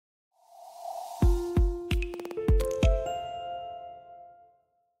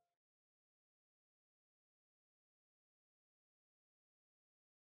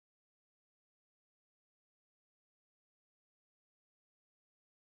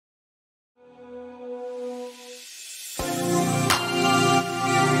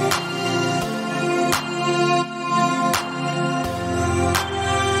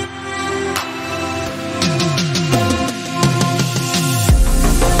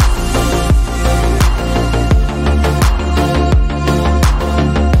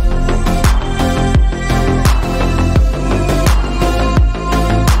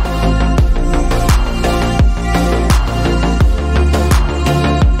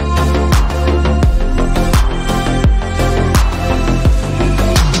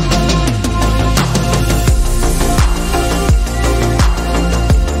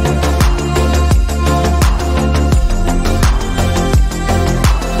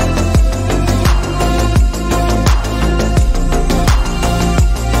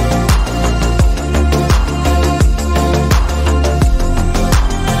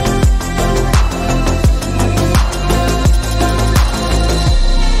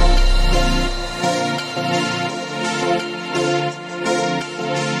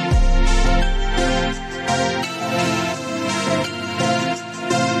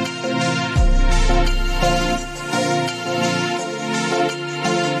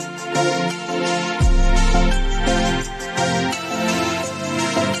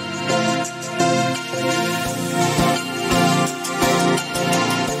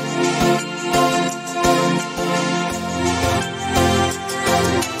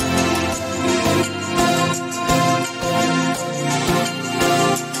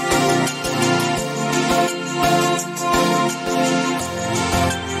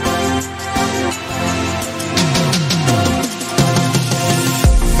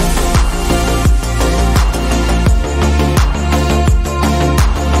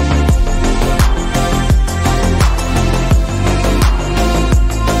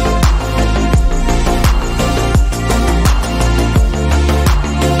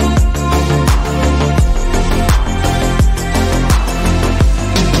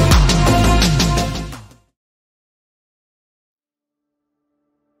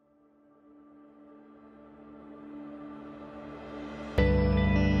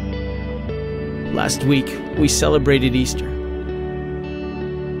Last week, we celebrated Easter.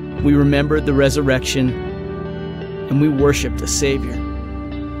 We remembered the resurrection, and we worshiped a Savior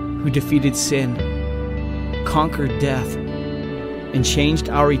who defeated sin, conquered death, and changed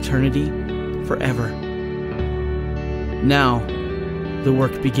our eternity forever. Now, the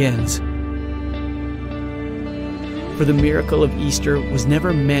work begins. For the miracle of Easter was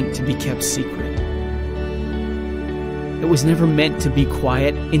never meant to be kept secret. It was never meant to be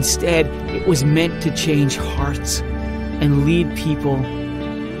quiet. Instead, it was meant to change hearts and lead people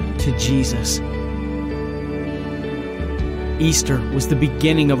to Jesus. Easter was the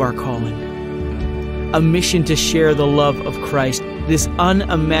beginning of our calling, a mission to share the love of Christ, this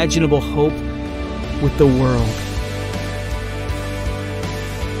unimaginable hope, with the world.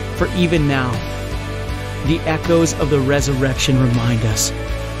 For even now, the echoes of the resurrection remind us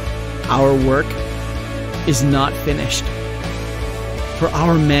our work is not finished, for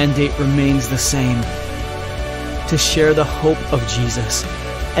our mandate remains the same: to share the hope of Jesus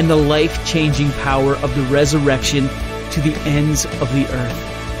and the life-changing power of the resurrection to the ends of the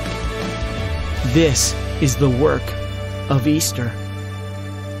earth. This is the work of Easter.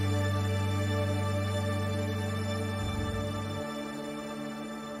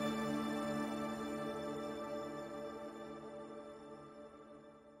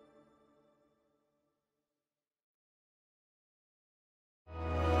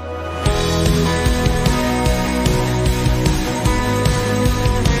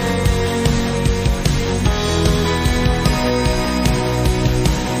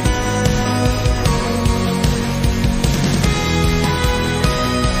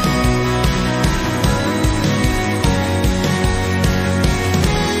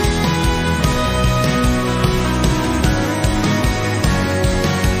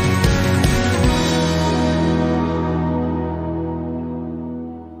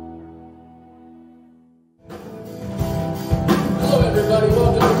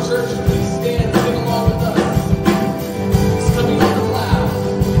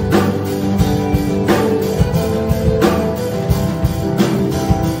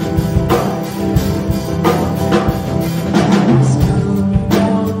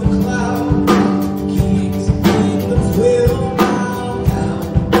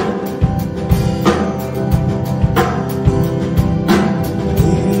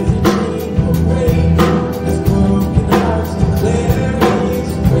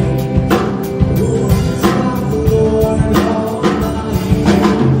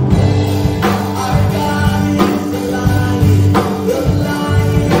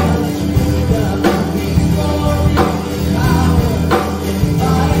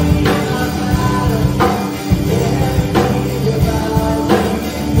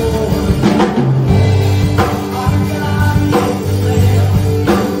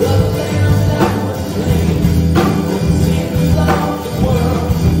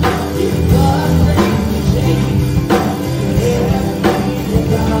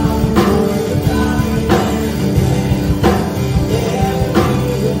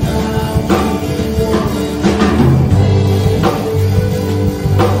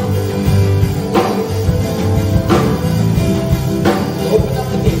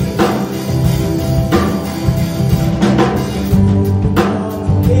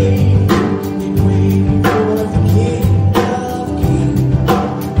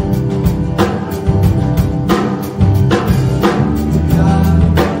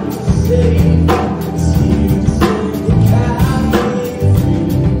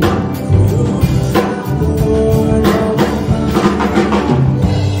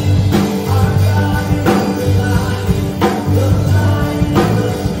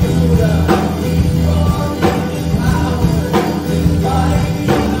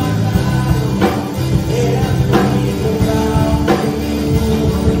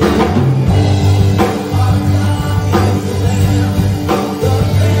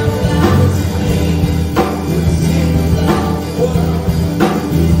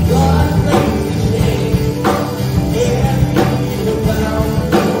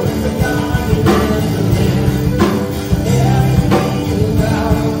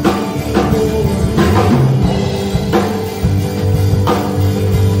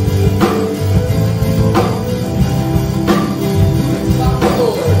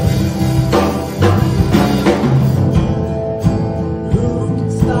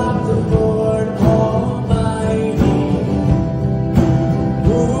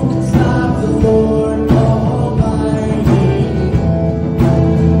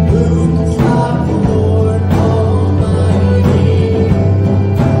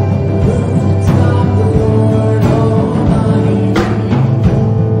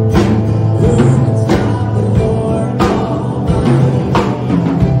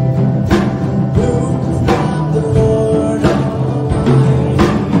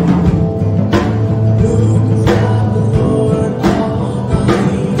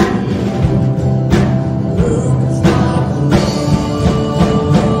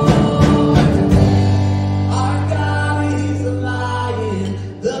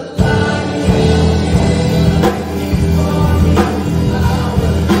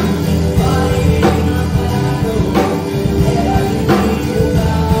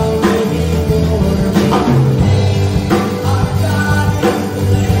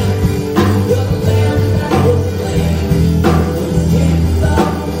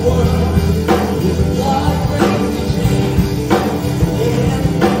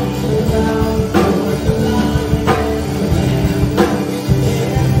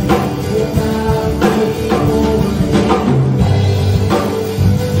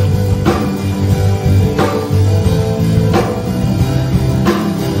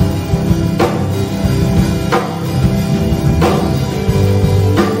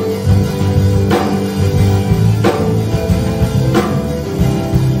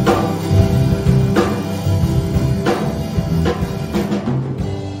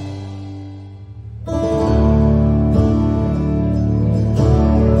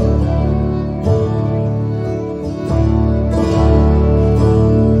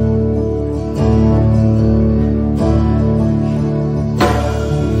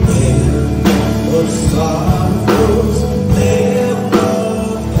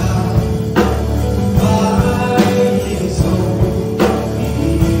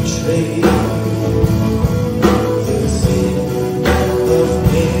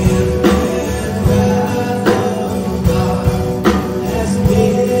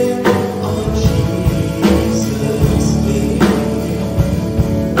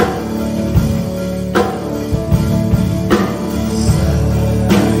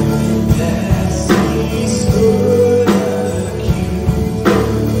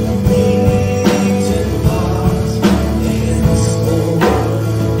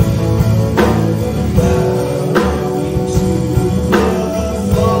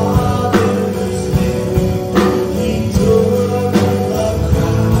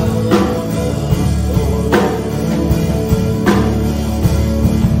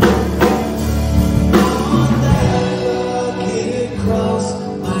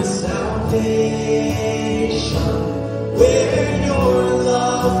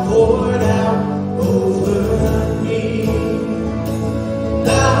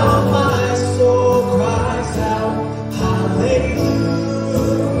 Now my soul cries out, hallelujah,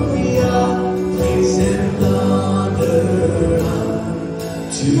 praise and honor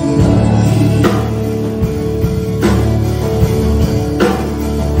unto thee.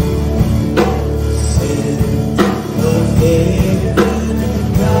 Sin of heaven,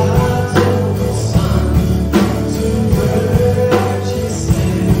 God's own Son, to purchase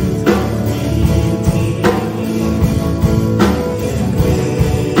and redeem. And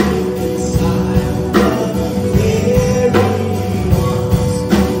when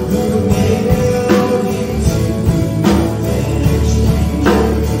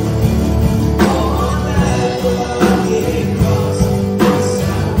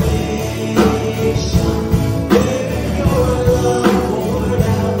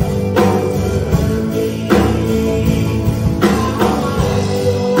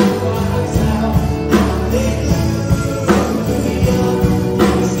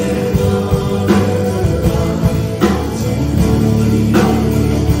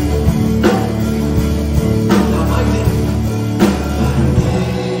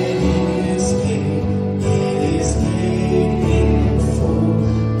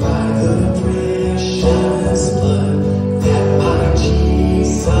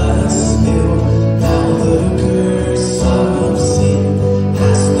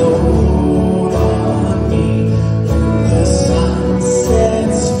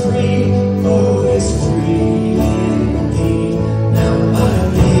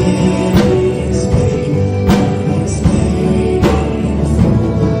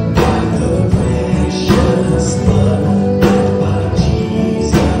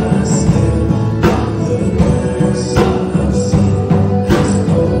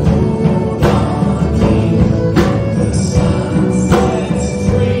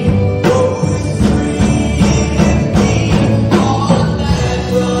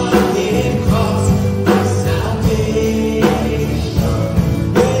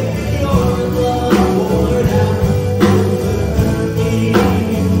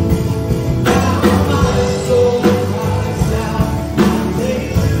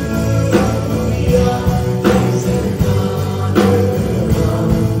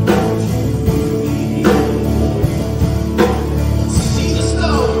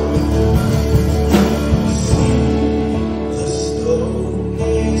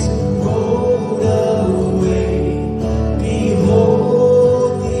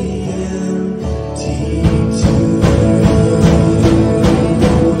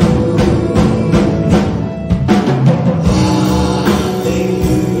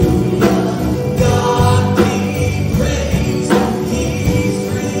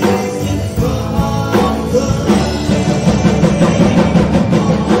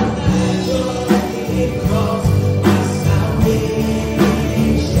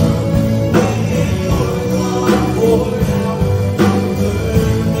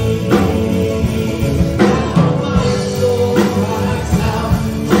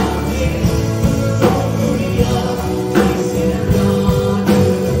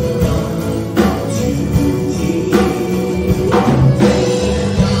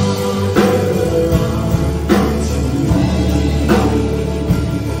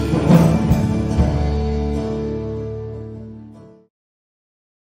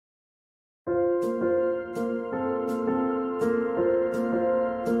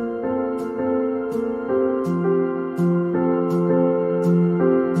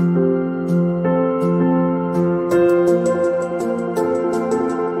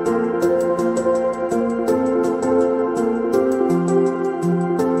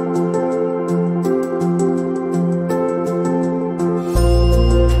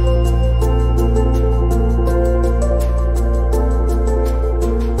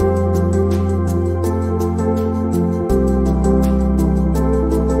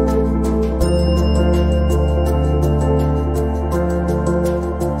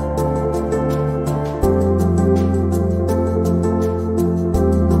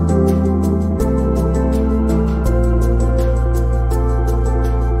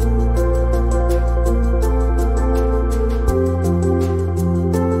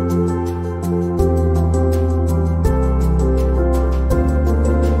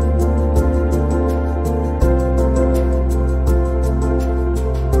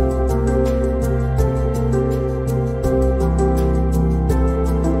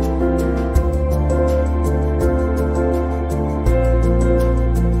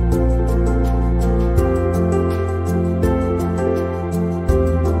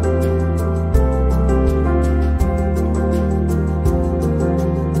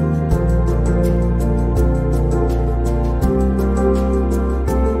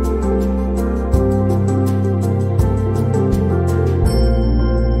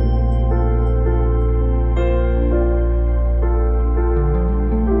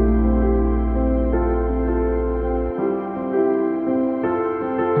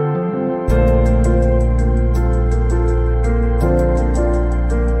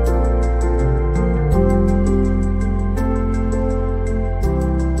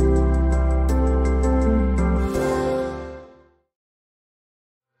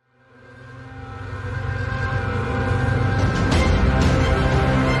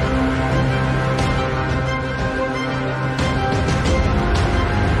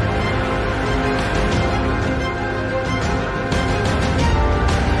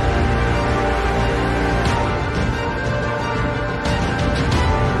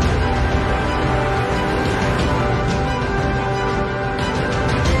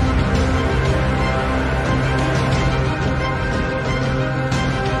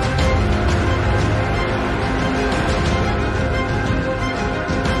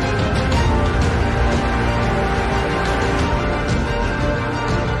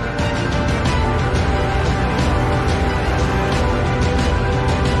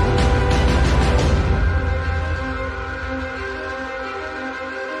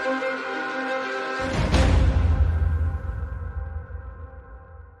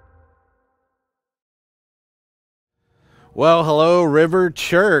Well, hello, River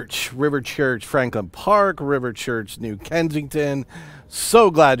Church, Franklin Park, River Church, New Kensington.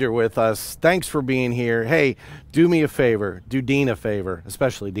 So glad you're with us. Thanks for being here. Hey, do me a favor. Do Dean a favor,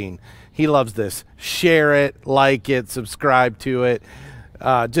 especially Dean. He loves this. Share it, like it, subscribe to it.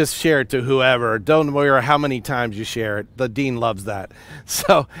 Just share it to whoever. Don't worry how many times you share it. The Dean loves that.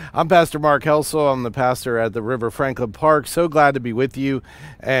 So I'm Pastor Mark Helsel. I'm the pastor at the River Franklin Park. So glad to be with you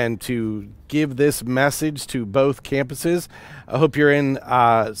and to give this message to both campuses. I hope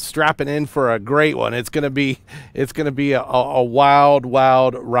you're strapping in for a great one. It's gonna be a wild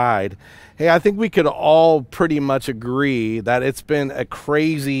ride. Hey, I think we could all pretty much agree that it's been a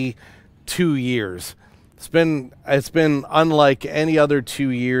crazy 2 years. It's been unlike any other 2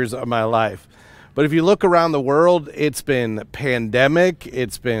 years of my life. But if you look around the world, it's been pandemic,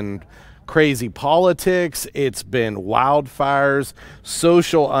 it's been crazy politics, it's been wildfires,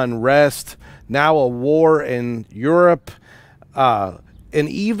 social unrest, now a war in Europe, and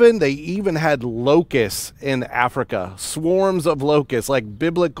they even had locusts in Africa, swarms of locusts, like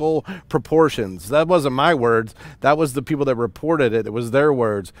biblical proportions. That wasn't my words. That was the people that reported it. It was their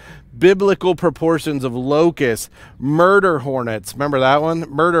words. Biblical proportions of locusts, murder hornets. Remember that one?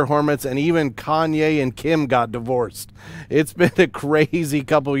 Murder hornets, and even Kanye and Kim got divorced. It's been a crazy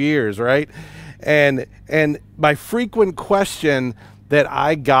couple years, right? And my frequent question that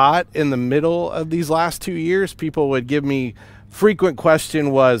I got in the middle of these last 2 years, people would give me frequent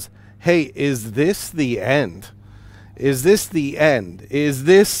question was, hey, is this the end? Is this the end?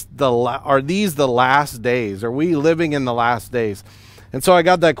 Are these the last days? Are we living in the last days? And so I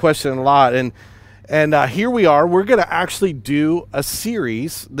got that question a lot. And here we are. We're going to actually do a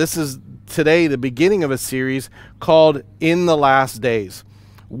series. This is today the beginning of a series called In the Last Days,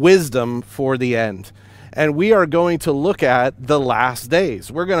 Wisdom for the End. And we are going to look at the last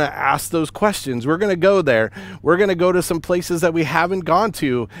days. We're going to ask those questions. We're going to go there. We're going to go to some places that we haven't gone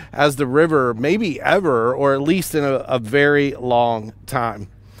to as the river, maybe ever, or at least in a very long time.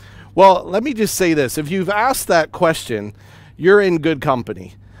 Well, let me just say this. If you've asked that question, you're in good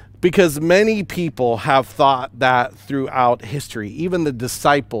company, because many people have thought that throughout history. Even the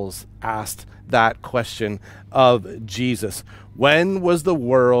disciples asked that question of Jesus. When was the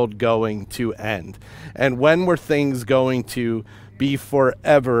world going to end? And when were things going to be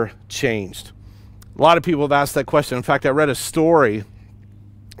forever changed? A lot of people have asked that question. In fact, I read a story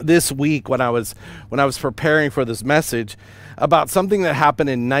this week when I was preparing for this message about something that happened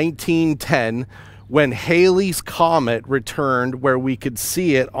in 1910 when Halley's Comet returned where we could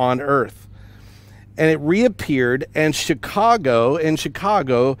see it on Earth. And it reappeared, and in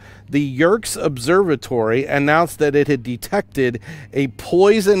Chicago, the Yerkes Observatory announced that it had detected a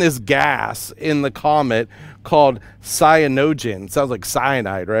poisonous gas in the comet called cyanogen. Sounds like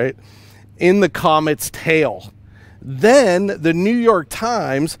cyanide, right? In the comet's tail. Then the New York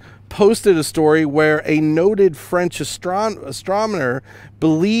Times posted a story where a noted French astronomer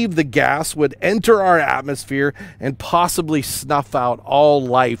believed the gas would enter our atmosphere and possibly snuff out all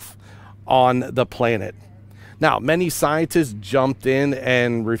life on the planet. Now, many scientists jumped in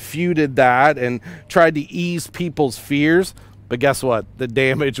and refuted that and tried to ease people's fears, but guess what? The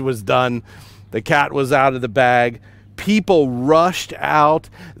damage was done. The cat was out of the bag. People rushed out.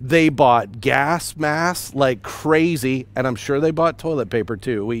 They bought gas masks like crazy, and I'm sure they bought toilet paper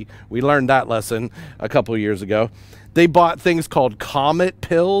too. We learned that lesson a couple years ago. They bought things called comet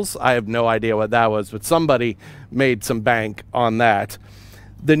pills. I have no idea what that was, but somebody made some bank on that.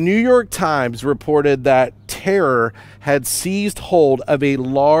 The New York Times reported that terror had seized hold of a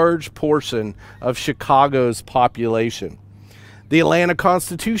large portion of Chicago's population. The Atlanta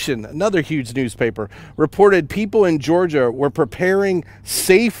Constitution, another huge newspaper, reported people in Georgia were preparing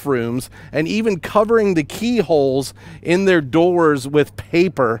safe rooms and even covering the keyholes in their doors with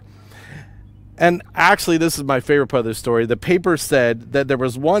paper. And actually, this is my favorite part of the story. The paper said that there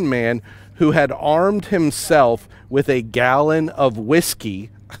was one man who had armed himself with a gallon of whiskey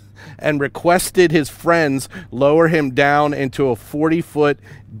and requested his friends lower him down into a 40-foot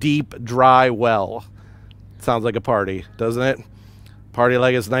deep dry well. Sounds like a party, doesn't it? Party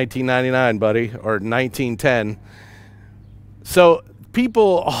like it's 1999, buddy, or 1910. So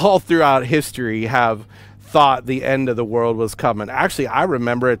people all throughout history have thought the end of the world was coming. Actually, I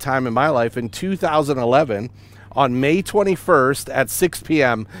remember a time in my life in 2011, on May 21st at 6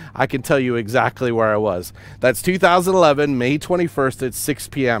 p.m., I can tell you exactly where I was. That's 2011, May 21st at 6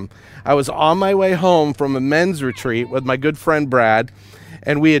 p.m. I was on my way home from a men's retreat with my good friend Brad,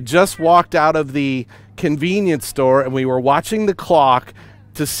 and we had just walked out of the convenience store, and we were watching the clock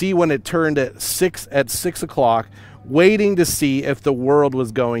to see when it turned at 6 o'clock, waiting to see if the world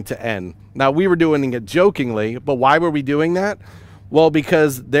was going to end. Now, we were doing it jokingly, but why were we doing that? Well,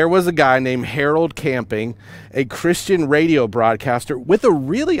 because there was a guy named Harold Camping, a Christian radio broadcaster with a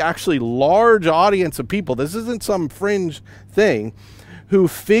really actually large audience of people. This isn't some fringe thing, who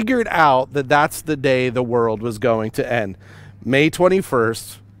figured out that that's the day the world was going to end. May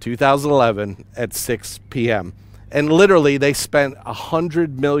 21st, 2011 at 6 p.m. And literally they spent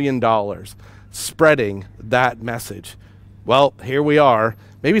 $100 million spreading that message. Well, here we are.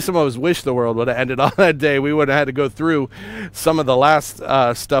 Maybe some of us wish the world would have ended on that day. We would have had to go through some of the last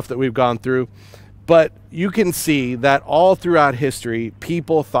stuff that we've gone through. But you can see that all throughout history,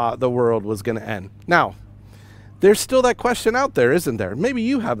 people thought the world was going to end. Now, there's still that question out there, isn't there? Maybe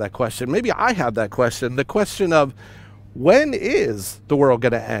you have that question. Maybe I have that question. The question of, when is the world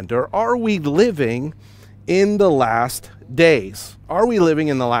going to end? Or are we living in the last days? Are we living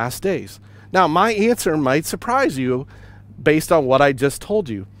in the last days? Now, my answer might surprise you based on what I just told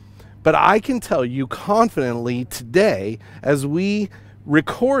you. But I can tell you confidently today, as we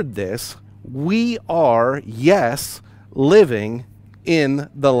record this, we are, yes, living in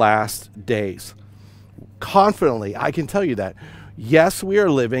the last days. Confidently, I can tell you that. Yes, we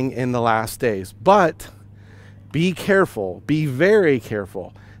are living in the last days. But be careful, be very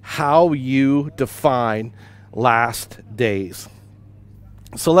careful how you define last days.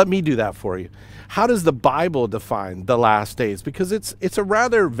 So let me do that for you. How does the Bible define the last days? Because it's a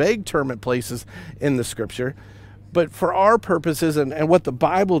rather vague term at places in the scripture. But for our purposes and what the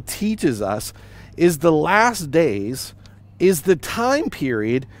Bible teaches us is the last days is the time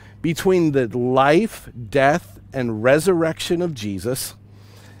period between the life, death, and resurrection of Jesus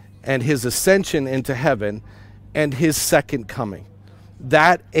and his ascension into heaven and his second coming.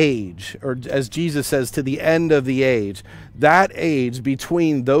 That age, or as Jesus says, to the end of the age, that age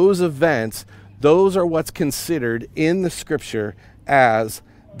between those events, those are what's considered in the scripture as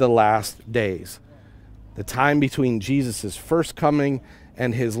the last days. The time between Jesus' first coming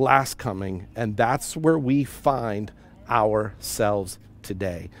and his last coming, and that's where we find ourselves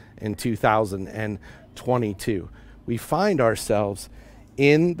today in 2022. We find ourselves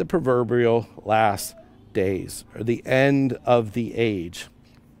in the proverbial last days, or the end of the age,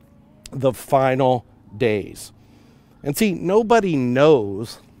 the final days. And see, nobody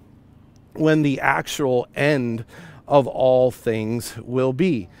knows when the actual end of all things will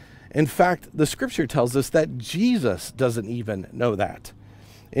be. In fact, the scripture tells us that Jesus doesn't even know that.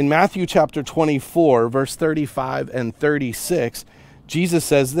 In Matthew chapter 24, verse 35 and 36, Jesus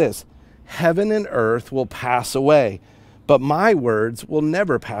says this, "Heaven and earth will pass away, but my words will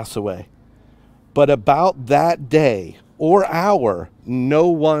never pass away. But about that day or hour, no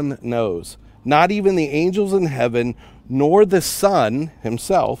one knows, not even the angels in heaven, nor the Son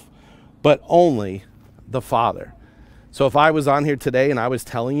himself, but only the Father." So if I was on here today and I was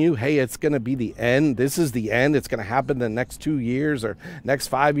telling you, hey, it's going to be the end, this is the end, it's going to happen the next 2 years or next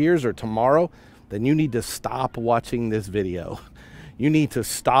 5 years or tomorrow, then you need to stop watching this video. You need to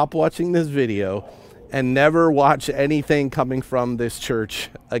stop watching this video and never watch anything coming from this church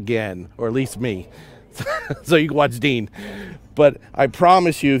again, or at least me. So you can watch Dean. But I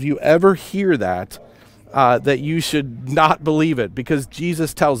promise you, if you ever hear that, that you should not believe it, because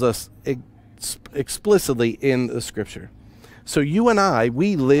Jesus tells us explicitly in the scripture. So you and I,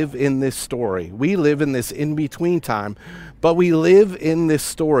 we live in this story. We live in this in-between time, but we live in this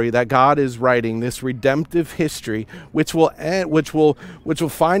story that God is writing, this redemptive history, which will end, which will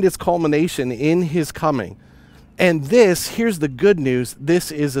find its culmination in his coming. And this, here's the good news,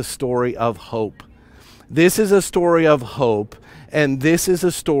 this is a story of hope. This is a story of hope, and this is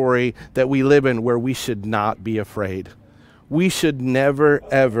a story that we live in where we should not be afraid. We should never,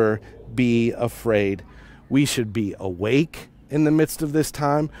 ever be afraid. We should be awake in the midst of this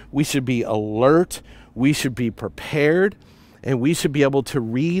time. We should be alert. We should be prepared. And we should be able to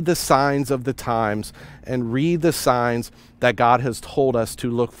read the signs of the times and read the signs that God has told us to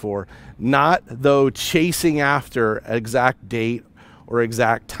look for. Not, though, chasing after an exact date or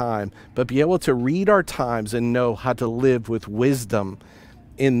exact time, but be able to read our times and know how to live with wisdom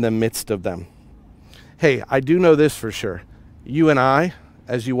in the midst of them. Hey, I do know this for sure. You and I,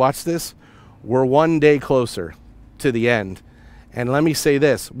 as you watch this, we're one day closer to the end. And let me say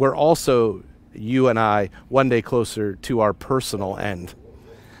this, we're also, you and I, one day closer to our personal end.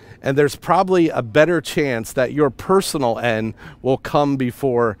 And there's probably a better chance that your personal end will come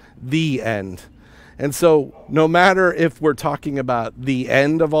before the end. And so no matter if we're talking about the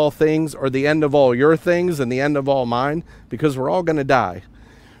end of all things or the end of all your things and the end of all mine, because we're all going to die,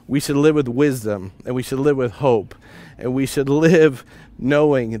 we should live with wisdom, and we should live with hope, and we should live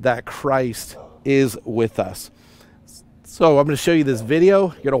knowing that Christ is with us. So I'm going to show you this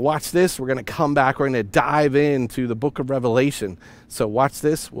video. You're going to watch this. We're going to come back. We're going to dive into the book of Revelation. So watch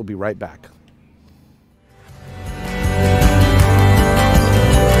this. We'll be right back.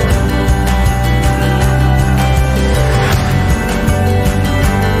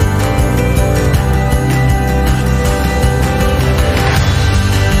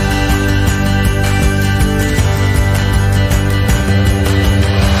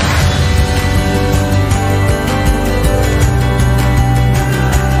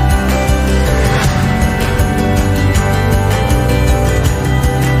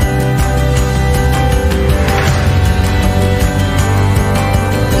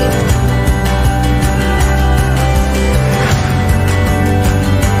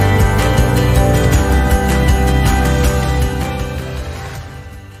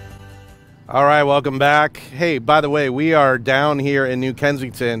 All right, welcome back. Hey, by the way, we are down here in New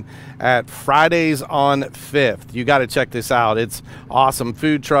Kensington at Fridays on 5th. You got to check this out. It's awesome.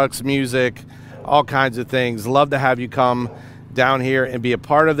 Food trucks, music, all kinds of things. Love to have you come down here and be a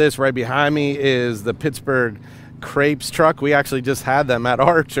part of this. Right behind me is the Pittsburgh Crepes truck. We actually just had them at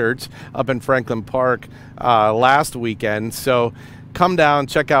our church up in Franklin Park last weekend. So come down,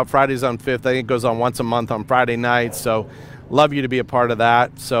 check out Fridays on 5th. I think it goes on once a month on Friday nights. So love you to be a part of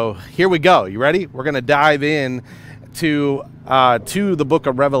that. So here we go. You ready? We're going to dive in to the book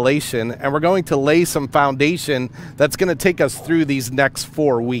of Revelation, and we're going to lay some foundation that's going to take us through these next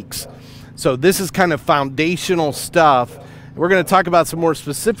 4 weeks. So this is kind of foundational stuff. We're going to talk about some more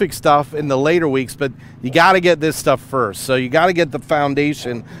specific stuff in the later weeks, but you got to get this stuff first. So you got to get the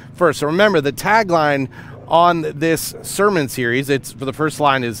foundation first. So remember, the tagline on this sermon series, it's for the first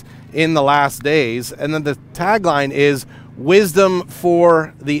line is "in the last days," and then the tagline is "wisdom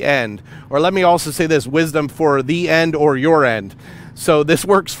for the end." Or let me also say this: wisdom for the end or your end. So this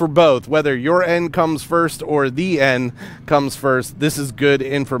works for both. Whether your end comes first or the end comes first, this is good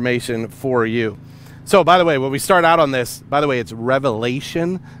information for you. So, by the way, when we start out on this, by the way, it's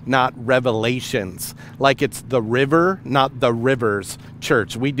Revelation, not Revelations. Like it's the river, not the rivers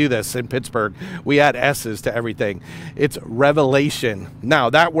church. We do this in Pittsburgh. We add S's to everything. It's Revelation.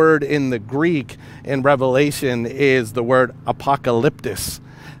 Now, that word in the Greek in Revelation is the word apocalyptis.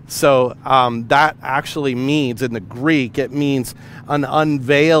 So that actually means, in the Greek, it means an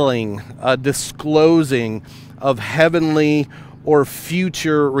unveiling, a disclosing of heavenly or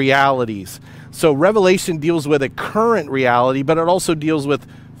future realities. So Revelation deals with a current reality, but it also deals with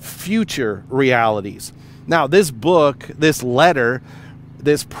future realities. Now, this book, this letter,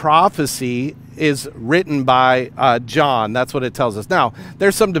 this prophecy is written by John. That's what it tells us. Now,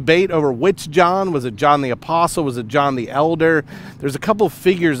 there's some debate over which John. Was it John the Apostle? Was it John the Elder? There's a couple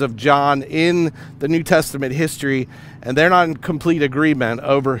figures of John in the New Testament history, and they're not in complete agreement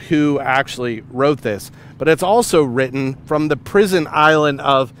over who actually wrote this. But it's also written from the prison island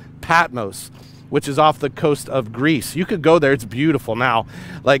of Patmos, which is off the coast of Greece. You could go there. It's beautiful now.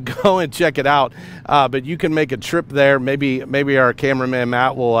 Like, go and check it out. But you can make a trip there. Maybe our cameraman,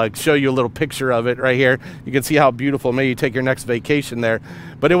 Matt, will show you a little picture of it right here. You can see how beautiful. Maybe you take your next vacation there.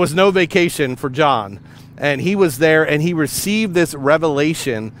 But it was no vacation for John. And he was there, and he received this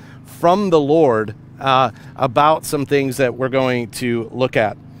revelation from the Lord about some things that we're going to look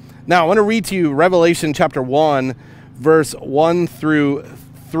at. Now, I want to read to you Revelation chapter 1, verse 1 through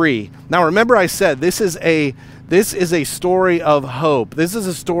 3. Now, remember I said this is a story of hope. This is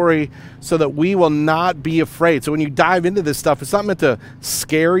a story so that we will not be afraid. So when you dive into this stuff, it's not meant to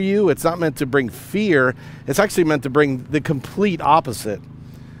scare you. It's not meant to bring fear. It's actually meant to bring the complete opposite.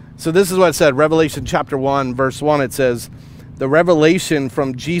 So this is what it said, Revelation chapter 1, verse 1. It says, "The revelation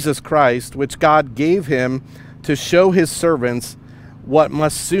from Jesus Christ, which God gave him to show his servants what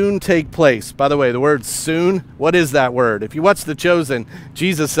must soon take place." By the way, the word soon, what is that word? If you watch The Chosen,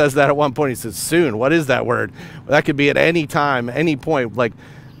 Jesus says that at one point. He says, soon. What is that word? Well, that could be at any time, any point. Like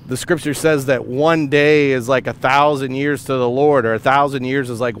the scripture says that one day is like 1,000 years to the Lord, or 1,000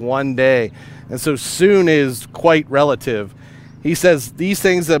 years is like one day. And so soon is quite relative. He says these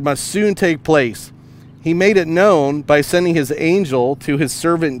things that must soon take place. He made it known by sending his angel to his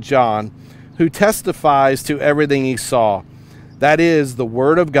servant John, who testifies to everything he saw. That is the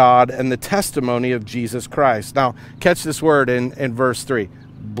word of God and the testimony of Jesus Christ. Now, catch this word in verse 3.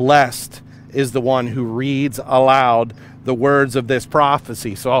 Blessed is the one who reads aloud the words of this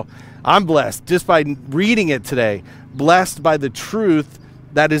prophecy. So I'm blessed just by reading it today. Blessed by the truth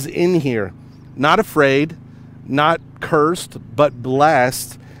that is in here. Not afraid, not cursed, but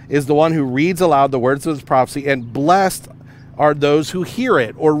blessed is the one who reads aloud the words of this prophecy. And blessed are those who hear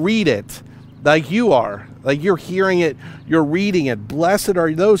it or read it, like you are. Like you're hearing it, you're reading it. Blessed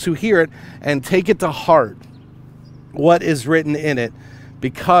are those who hear it and take it to heart. what is written in it,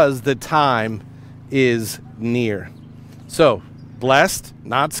 because the time is near. So, blessed,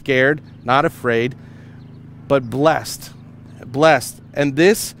 not scared, not afraid, but blessed. Blessed. And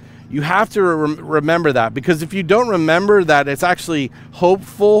this, you have to remember that, because if you don't remember that it's actually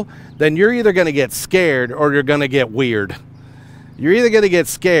hopeful, then you're either going to get scared or you're going to get weird. You're either going to get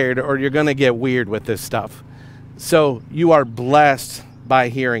scared or you're going to get weird with this stuff. So you are blessed by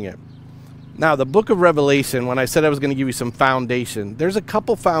hearing it. Now, the book of Revelation, when I said I was going to give you some foundation, there's a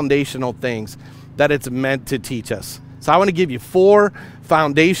couple foundational things that it's meant to teach us. So I want to give you 4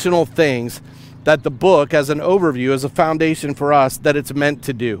 foundational things that the book, as an overview, as a foundation for us, that it's meant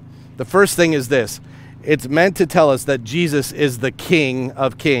to do. The first thing is this. It's meant to tell us that Jesus is the King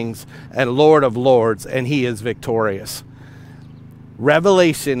of Kings and Lord of Lords, and he is victorious.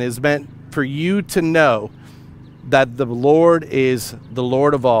 Revelation is meant for you to know that the Lord is the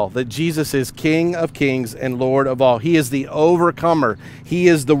Lord of all, that Jesus is King of Kings and Lord of all. He is the overcomer. He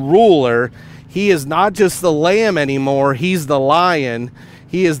is the ruler. He is not just the lamb anymore. He's the lion.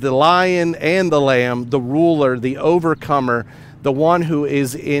 He is the lion and the lamb, the ruler, the overcomer, the one who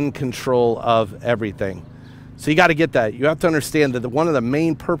is in control of everything. So you got to get that. You have to understand that one of the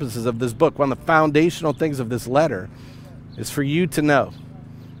main purposes of this book, one of the foundational things of this letter, is for you to know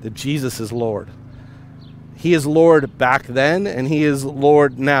that Jesus is Lord. He is Lord back then, and he is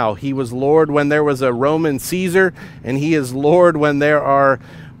Lord now. He was Lord when there was a Roman Caesar, and he is Lord when there are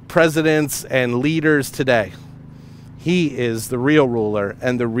presidents and leaders today. He is the real ruler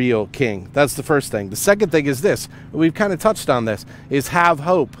and the real king. That's the first thing. The second thing is this. We've kind of touched on this, is have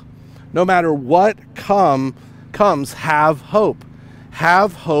hope. No matter what comes, have hope.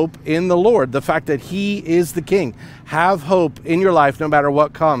 Have hope in the Lord, the fact that he is the king. Have hope in your life no matter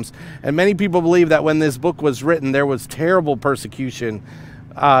what comes. And many people believe that when this book was written, there was terrible persecution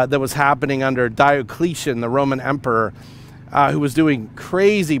that was happening under Diocletian, the Roman emperor, who was doing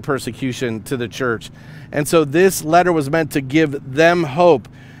crazy persecution to the church. And so this letter was meant to give them hope,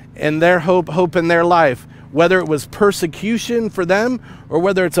 and their hope in their life, whether it was persecution for them or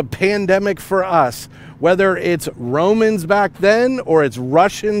whether it's a pandemic for us, whether it's Romans back then or it's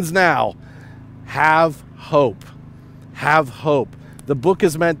Russians now. Have hope. Have hope. The book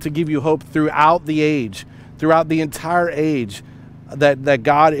is meant to give you hope throughout the age, throughout the entire age that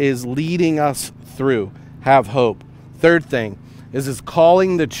God is leading us through. Have hope. Third thing is it's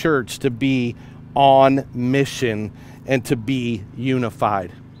calling the church to be on mission and to be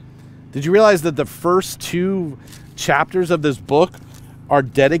unified. Did you realize that the first 2 chapters of this book are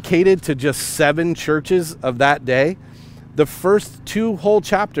dedicated to just 7 churches of that day? The first 2 whole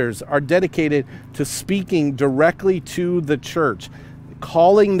chapters are dedicated to speaking directly to the church,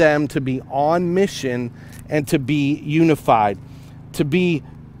 calling them to be on mission and to be unified, to be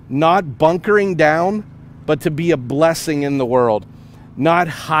not bunkering down, but to be a blessing in the world, not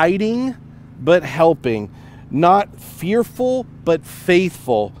hiding, but helping, not fearful, but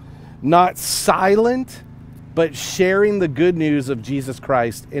faithful, not silent, but sharing the good news of Jesus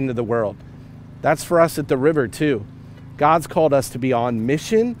Christ into the world. That's for us at the river too. God's called us to be on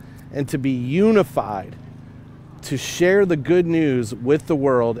mission and to be unified, to share the good news with the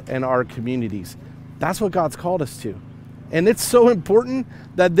world and our communities. That's what God's called us to. And it's so important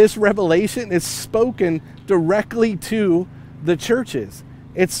that this revelation is spoken directly to the churches.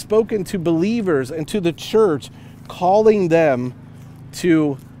 It's spoken to believers and to the church, calling them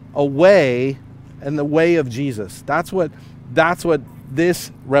to a way and the way of Jesus. That's what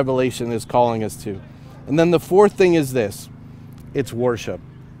this revelation is calling us to. And then the fourth thing is this. It's worship.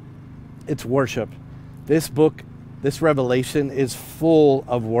 It's worship. This book, this revelation is full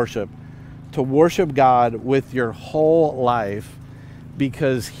of worship. To worship God with your whole life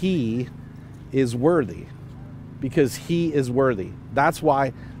because he is worthy. Because he is worthy. That's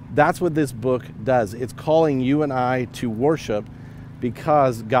what this book does. It's calling you and I to worship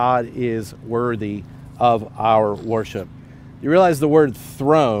because God is worthy of our worship. You realize the word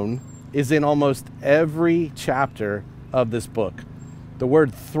throne is in almost every chapter of this book. The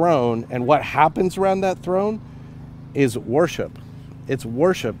word throne and what happens around that throne is worship. It's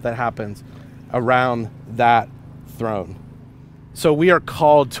worship that happens around that throne. So we are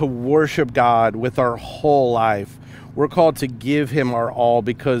called to worship God with our whole life. We're called to give him our all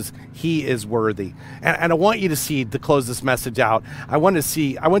because he is worthy. And I want you to see, to close this message out, I want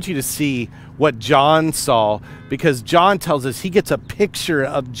you to see what John saw, because John tells us he gets a picture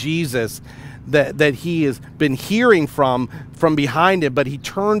of Jesus that he has been hearing from behind him, but he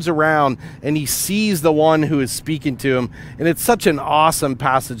turns around and he sees the one who is speaking to him. And it's such an awesome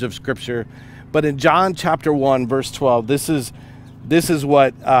passage of scripture. But in John chapter 1, verse 12, this is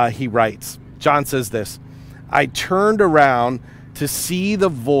what he writes. John says this, I turned around to see the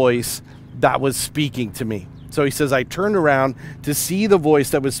voice that was speaking to me. So he says, I turned around to see the voice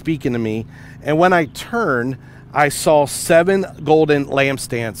that was speaking to me. And when I turned, I saw 7 golden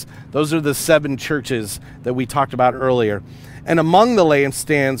lampstands. Those are the 7 churches that we talked about earlier. And among the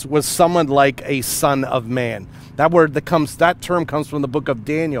lampstands was someone like a son of man. That term comes from the book of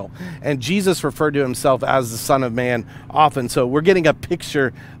Daniel. And Jesus referred to himself as the Son of Man often. So we're getting a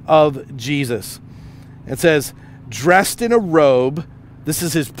picture of Jesus. It says, dressed in a robe. This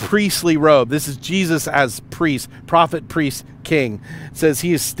is his priestly robe. This is Jesus as priest, prophet, priest, king. It says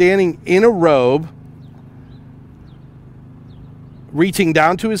he is standing in a robe, reaching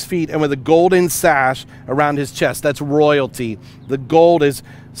down to his feet, and with a golden sash around his chest. That's royalty. The gold is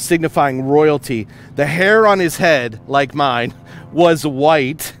signifying royalty. The hair on his head, like mine, was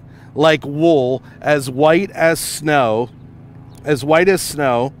white, like wool, as white as snow,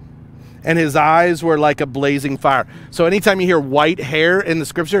 and his eyes were like a blazing fire. So anytime you hear white hair in the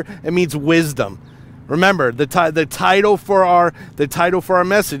scripture, it means wisdom. Remember, the title for our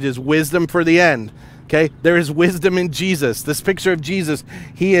message is Wisdom for the End. Okay, there is wisdom in Jesus. This picture of Jesus,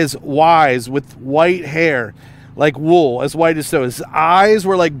 he is wise with white hair, like wool, as white as snow. His eyes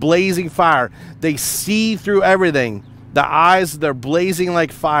were like blazing fire. They see through everything. The eyes, they're blazing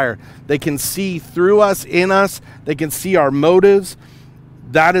like fire. They can see through us, in us. They can see our motives.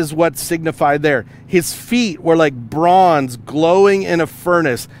 That is what's signified there. His feet were like bronze glowing in a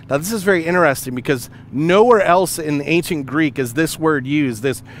furnace. Now this is very interesting because nowhere else in ancient Greek is this word used,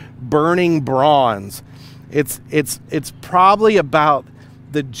 this burning bronze. It's probably about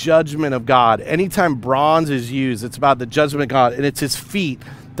the judgment of God. Anytime bronze is used, it's about the judgment of God, and it's his feet.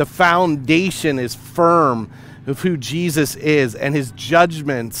 The foundation is firm of who Jesus is, and his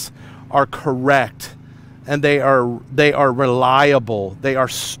judgments are correct. And they are reliable. They are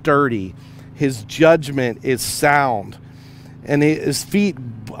sturdy. His judgment is sound. And his feet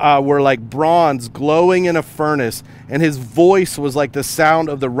were like bronze glowing in a furnace. And his voice was like the sound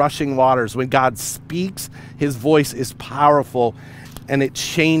of the rushing waters. When God speaks, his voice is powerful and it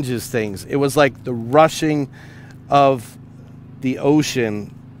changes things. It was like the rushing of the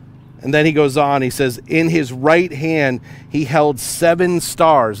ocean. And then he goes on, he says, in his right hand, he held 7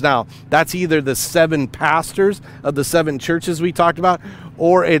 stars. Now, that's either the 7 pastors of the 7 churches we talked about,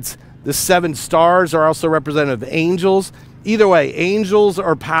 or it's the 7 stars are also representative of angels. Either way, angels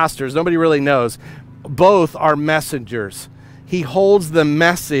or pastors, nobody really knows. Both are messengers. He holds the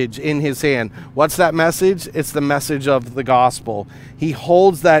message in his hand. What's that message? It's the message of the gospel. He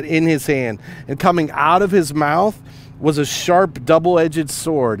holds that in his hand. And coming out of his mouth was a sharp double-edged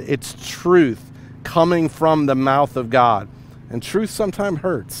sword. It's truth coming from the mouth of God. And truth sometimes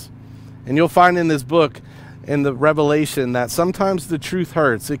hurts. And you'll find in this book, in the Revelation, that sometimes the truth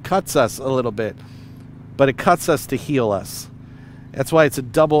hurts. It cuts us a little bit, but it cuts us to heal us. That's why it's a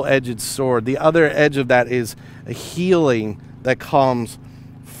double-edged sword. The other edge of that is a healing that comes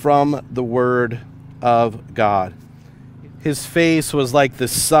from the word of God. His face was like the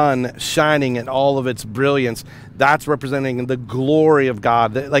sun shining in all of its brilliance. That's representing the glory of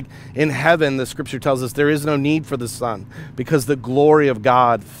God. Like in heaven, the scripture tells us there is no need for the sun because the glory of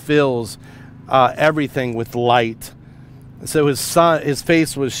God fills everything with light. So his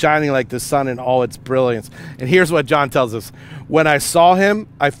face was shining like the sun in all its brilliance. And here's what John tells us. When I saw him,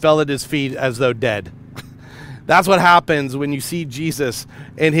 I fell at his feet as though dead. That's what happens when you see Jesus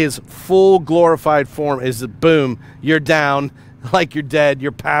in his full glorified form is boom, you're down like you're dead,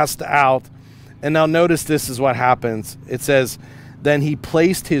 you're passed out. And now notice this is what happens. It says, then he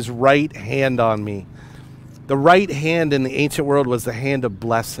placed his right hand on me. The right hand in the ancient world was the hand of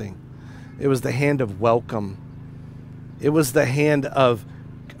blessing. It was the hand of welcome. It was the hand of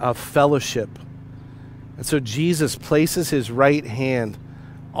fellowship. And so Jesus places his right hand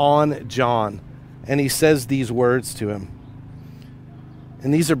on John. And he says these words to him.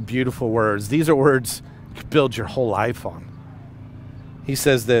 And these are beautiful words. These are words you could build your whole life on. He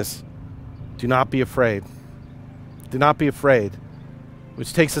says this, do not be afraid. Do not be afraid.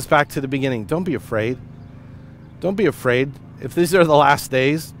 Which takes us back to the beginning. Don't be afraid. Don't be afraid. If these are the last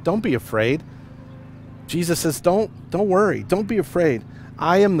days, don't be afraid. Jesus says, don't worry. Don't be afraid.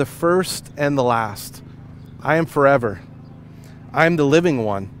 I am the first and the last. I am forever. I am the living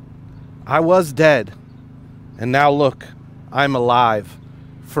one. I was dead, and now look, I'm alive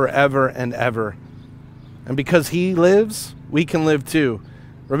forever and ever. And because he lives, we can live too.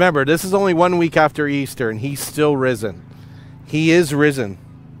 Remember, this is only 1 week after Easter, and he's still risen. He is risen.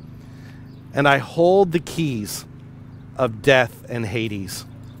 And I hold the keys of death and Hades.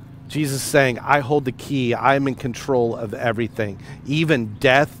 Jesus is saying, I hold the key. I am in control of everything, even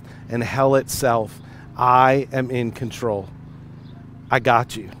death and hell itself. I am in control. I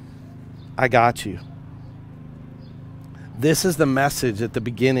got you. I got you. This is the message at the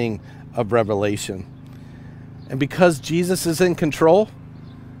beginning of Revelation. And because Jesus is in control,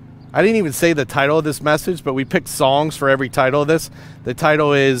 I didn't even say the title of this message, but we picked songs for every title of this. The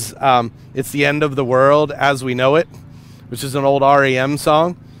title is It's the End of the World as We Know It, which is an old REM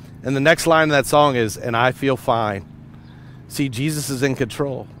song. And the next line of that song is, and I feel fine. See, Jesus is in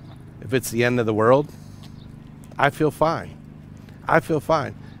control. If it's the end of the world, I feel fine. I feel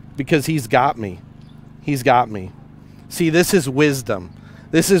fine because he's got me. He's got me. See, this is wisdom.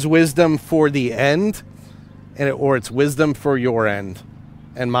 This is wisdom for the end, or it's wisdom for your end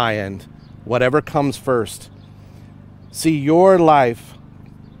and my end, whatever comes first. See, your life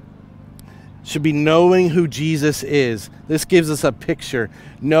should be knowing who Jesus is. This gives us a picture,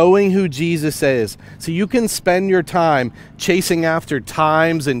 knowing who Jesus is. So you can spend your time chasing after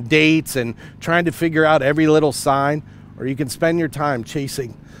times and dates and trying to figure out every little sign, or you can spend your time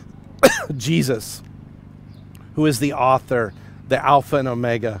chasing Jesus, who is the author, the Alpha and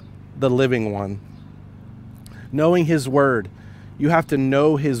Omega, the living one. Knowing his word. You have to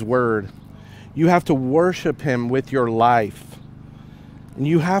know his word. You have to worship him with your life. And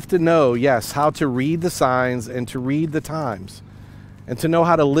you have to know, yes, how to read the signs and to read the times and to know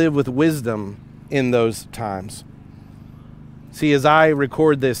how to live with wisdom in those times. See, as I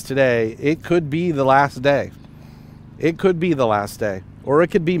record this today, it could be the last day. It could be the last day, or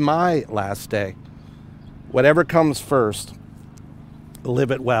it could be my last day. Whatever comes first, live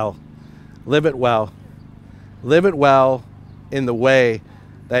it well. Live it well. Live it well in the way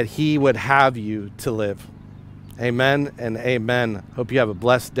that he would have you to live. Amen and amen. Hope you have a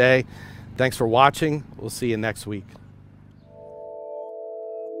blessed day. Thanks for watching. We'll see you next week.